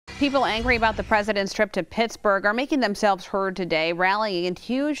People angry about the president's trip to Pittsburgh are making themselves heard today, rallying in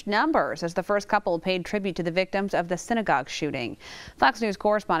huge numbers as the first couple paid tribute to the victims of the synagogue shooting. Fox News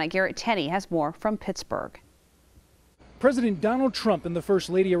correspondent Garrett Tenney has more from Pittsburgh. President Donald Trump and the First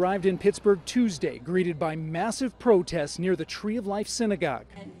Lady arrived in Pittsburgh Tuesday, greeted by massive protests near the Tree of Life Synagogue.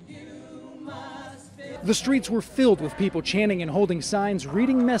 The streets were filled with people chanting and holding signs,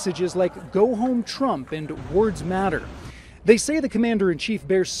 reading messages like "Go home Trump" and "Words matter." They say the commander-in-chief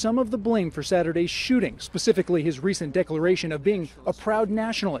bears some of the blame for Saturday's shooting, specifically his recent declaration of being a proud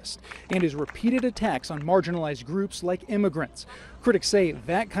nationalist and his repeated attacks on marginalized groups like immigrants. Critics say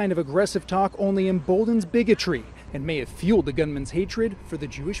that kind of aggressive talk only emboldens bigotry and may have fueled the gunman's hatred for the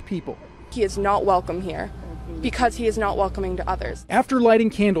Jewish people. He is not welcome here because he is not welcoming to others. After lighting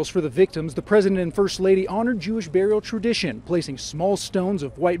candles for the victims, the president and first lady honored Jewish burial tradition, placing small stones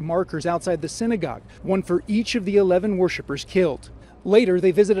of white markers outside the synagogue, one for each of the 11 worshipers killed. Later,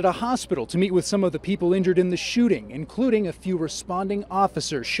 they visited a hospital to meet with some of the people injured in the shooting, including a few responding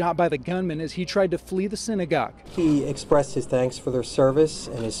officers shot by the gunman as he tried to flee the synagogue. He expressed his thanks for their service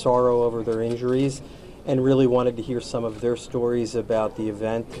and his sorrow over their injuries, and really wanted to hear some of their stories about the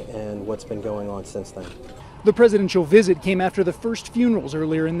event and what's been going on since then. The presidential visit came after the first funerals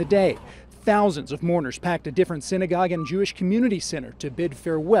earlier in the day. Thousands of mourners packed a different synagogue and Jewish community center to bid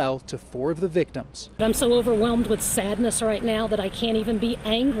farewell to 4 of the victims. I'm so overwhelmed with sadness right now that I can't even be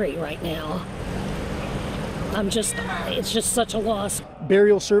angry right now. It's just such a loss.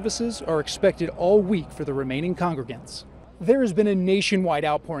 Burial services are expected all week for the remaining congregants. There has been a nationwide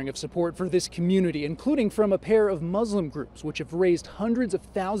outpouring of support for this community, including from a pair of Muslim groups, which have raised hundreds of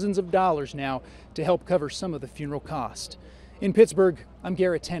thousands of dollars now to help cover some of the funeral cost. In Pittsburgh, I'm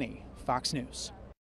Garrett Tenney, Fox News.